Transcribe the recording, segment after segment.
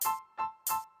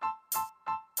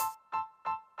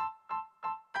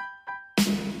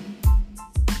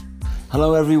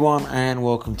Hello everyone and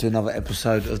welcome to another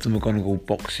episode of the McGonagall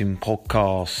Boxing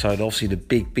Podcast. So obviously the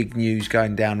big news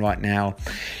going down right now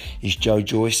is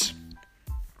Joyce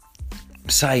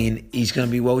saying he's going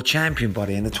to be world champion by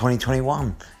the end of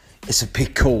 2021. It's a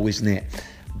big call, isn't it?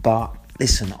 But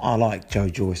listen, I like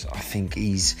Joyce. I think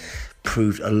he's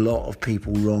proved a lot of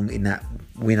people wrong in that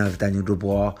win over Daniel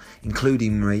Dubois,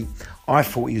 including me. I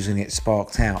thought he was going to get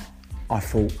sparked out. I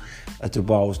thought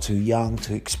Dubois was too young,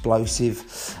 too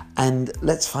explosive. And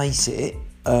let's face it,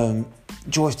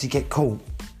 Joyce did get caught.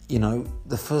 You know,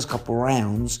 the first couple of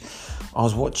rounds, I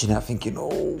was watching that thinking,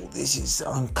 oh, this is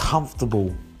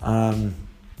uncomfortable.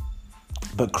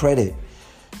 But credit.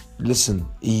 Listen,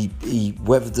 he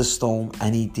weathered the storm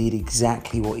and he did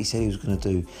exactly what he said he was going to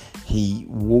do. He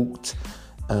walked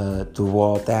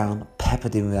Dubois down,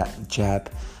 peppered him with that jab,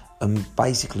 and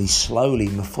basically slowly,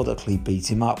 methodically beat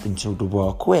him up until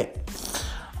Dubois quit.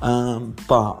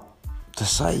 But to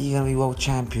say you're going to be world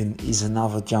champion is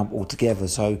another jump altogether.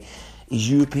 So he's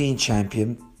European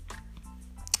champion.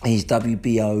 He's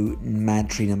WBO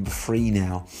mandatory number 3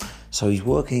 now. So he's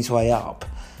working his way up.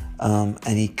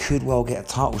 And he could well get a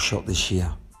title shot this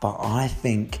year. But I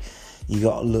think you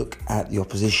got to look at the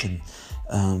opposition.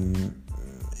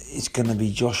 It's going to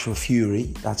be Joshua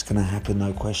Fury. That's going to happen,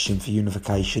 no question, for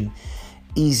unification.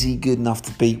 Is he good enough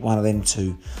to beat one of them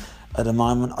two? At the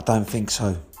moment, I don't think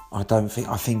so. I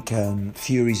think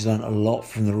Fury's learn't a lot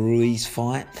from the Ruiz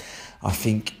fight. I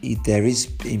think there is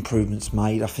improvements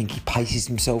made. I think he paces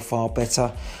himself far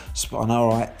better. I know,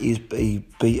 right, he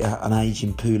beat an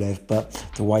aging Pulev, but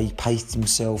the way he paced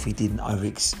himself, he didn't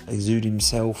over-exude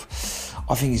himself.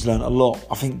 I think he's learned a lot.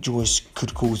 I think Joyce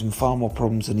could cause him far more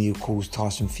problems than he'll cause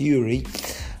Tyson Fury,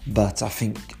 but I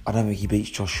don't think he beats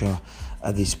Joshua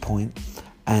at this point,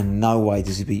 and no way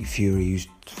does he beat Fury, who's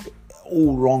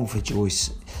all wrong for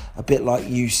Joyce. A bit like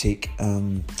Usyk.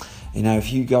 You know,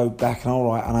 if you go back, and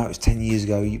all right, I know it was 10 years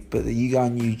ago, but you go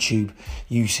on YouTube,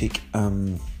 Usyk,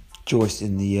 Joyce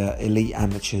in the elite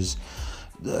amateurs,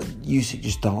 Usyk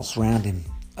just danced around him.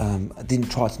 Didn't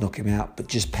try to knock him out, but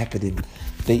just peppered him,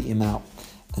 beat him out,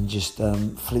 and just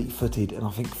fleet-footed. And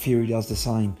I think Fury does the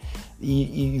same.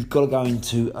 You've got to go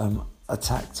into a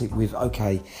tactic with,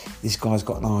 okay, this guy's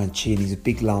got an iron chin, he's a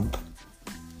big lump.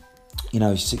 You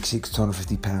know, 6'6",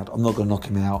 250 pounds. I'm not going to knock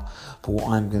him out, but what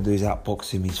I'm going to do is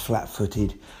outbox him. He's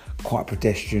flat-footed, quite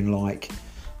pedestrian-like.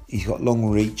 He's got long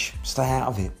reach. Stay out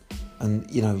of it. And,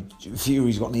 you know,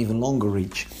 Fury's got an even longer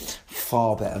reach.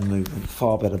 Far better movement,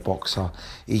 far better boxer.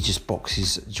 He just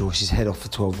boxes Joyce's head off for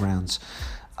 12 rounds.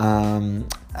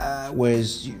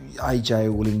 Whereas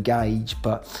AJ will engage,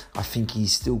 but I think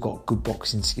he's still got good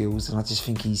boxing skills, and I just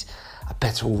think he's a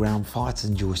better all-round fighter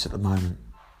than Joyce at the moment.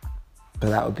 But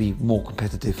that would be more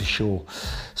competitive for sure.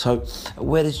 So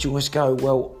where does Joyce go?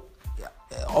 Well,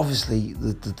 obviously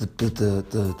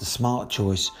the smart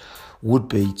choice would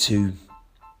be to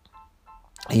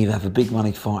either have a big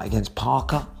money fight against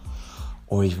Parker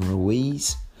or even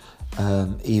Ruiz,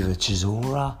 either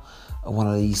Chisora, or one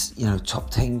of these, you know,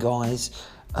 top 10 guys.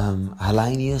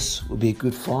 Helenius would be a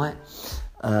good fight.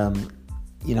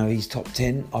 You know, he's top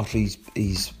 10 after his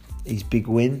big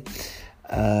win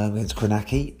against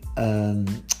Kronacki.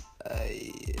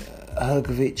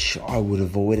 Hrgovic, I would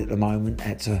avoid at the moment.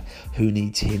 That's a who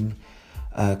needs him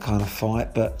kind of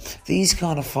fight. But these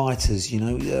kind of fighters, you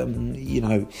know,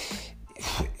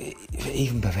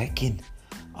 even Povetkin.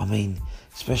 I mean,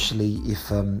 especially if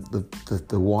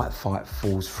the White fight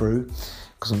falls through,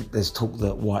 because there's talk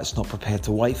that White's not prepared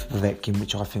to wait for Povetkin,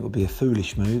 which I think would be a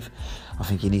foolish move. I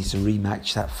think he needs to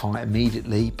rematch that fight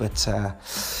immediately. But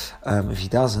if he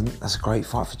doesn't, that's a great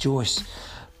fight for Joyce.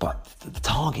 But the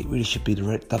target really should be the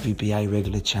WBA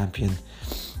regular champion,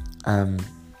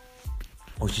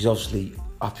 which is obviously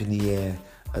up in the air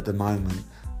at the moment,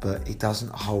 but it doesn't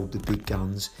hold the big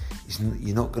guns.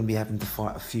 You're not going to be having to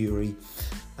fight a Fury,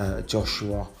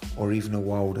 Joshua, or even a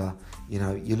Wilder. You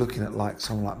know, you're looking at like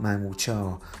someone like Manuel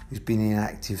Charr, who's been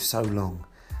inactive so long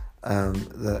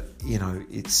that, you know,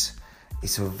 it's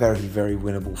a very, very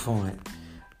winnable fight.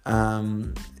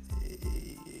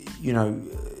 You know,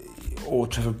 or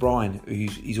Trevor Bryan, who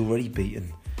he's already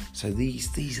beaten. So these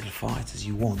are the fighters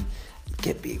you want.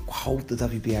 Hold the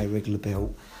WBA regular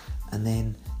belt, and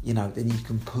then, you know, then you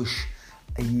can push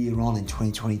a year on in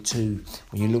 2022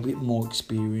 when you're a little bit more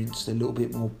experienced, a little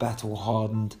bit more battle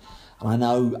hardened. And I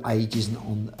know age isn't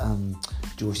on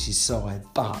Joyce's side,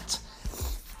 but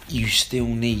you still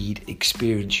need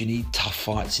experience. You need tough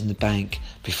fights in the bank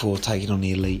before taking on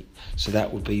the elite. So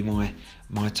that would be my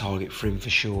target for him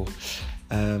for sure.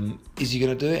 Is he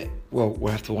going to do it? Well,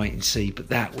 we'll have to wait and see. But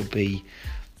that would be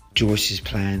Joyce's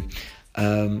plan.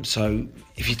 So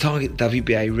if you target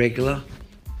WBA regular,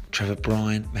 Trevor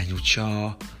Bryant, Manuel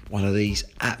Char, one of these,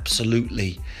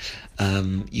 absolutely.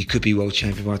 You could be world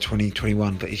champion by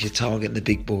 2021, but if you're targeting the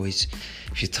big boys,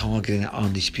 if you're targeting it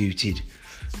undisputed,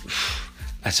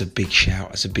 that's a big shout,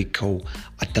 that's a big call.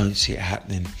 I don't see it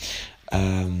happening.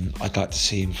 I'd like to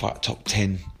see him fight top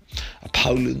 10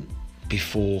 opponent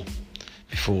before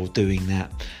doing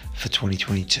that for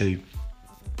 2022.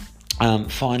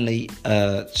 Finally,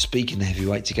 speaking of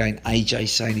heavyweights again, AJ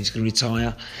saying he's going to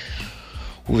retire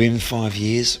within 5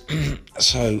 years.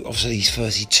 So obviously he's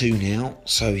 32 now,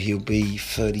 so he'll be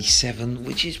 37,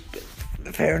 which is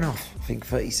fair enough. I think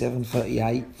 37,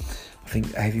 38. I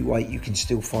think heavyweight you can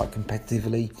still fight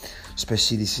competitively,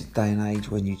 especially this day and age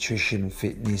where nutrition and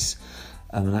fitness.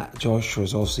 And that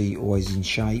Joshua's obviously always in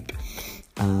shape,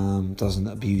 doesn't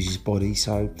abuse his body,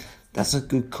 so that's a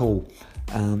good call.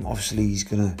 Obviously he's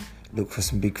going to look for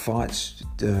some big fights.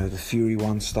 The Fury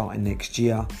one starting next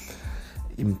year.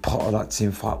 I'd like to see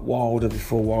him fight Wilder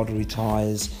before Wilder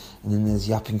retires, and then there's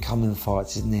the up and coming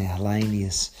fights, isn't there?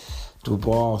 Helenius,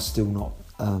 Dubois still not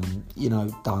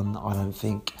done, I don't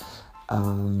think.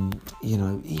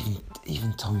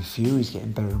 Even Tommy Fury's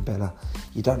getting better and better.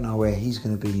 You don't know where he's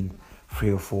going to be in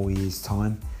 3 or 4 years'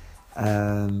 time.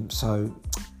 So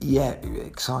yeah,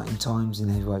 exciting times in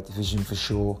the heavyweight division for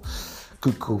sure.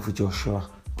 Good call for Joshua.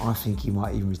 I think he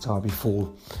might even retire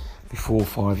before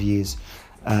 5 years.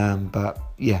 But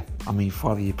yeah, I mean,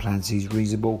 5-year plan seems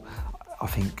reasonable. I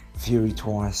think Fury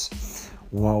twice,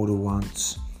 Wilder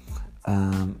once,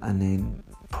 and then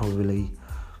probably,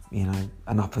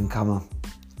 an up and comer.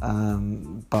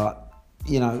 But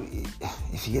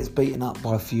if he gets beaten up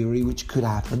by Fury, which could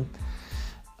happen,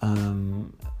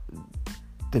 then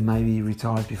maybe he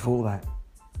retires before that.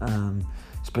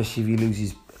 Especially if he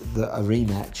loses a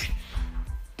rematch,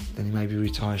 then he maybe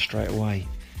retires straight away.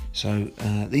 So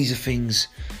these are things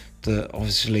that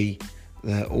obviously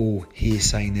they're all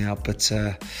hearsay now, but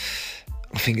I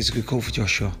think it's a good call for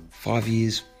Joshua. 5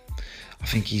 years, I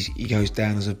think he goes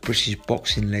down as a British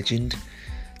boxing legend.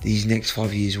 These next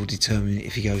 5 years will determine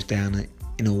if he goes down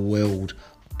in a world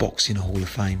boxing Hall of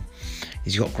Fame.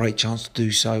 He's got a great chance to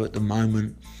do so at the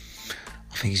moment.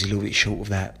 I think he's a little bit short of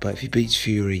that, but if he beats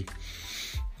Fury,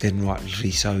 then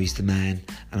rightly so, he's the man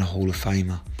and a Hall of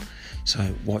Famer.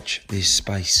 So watch this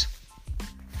space.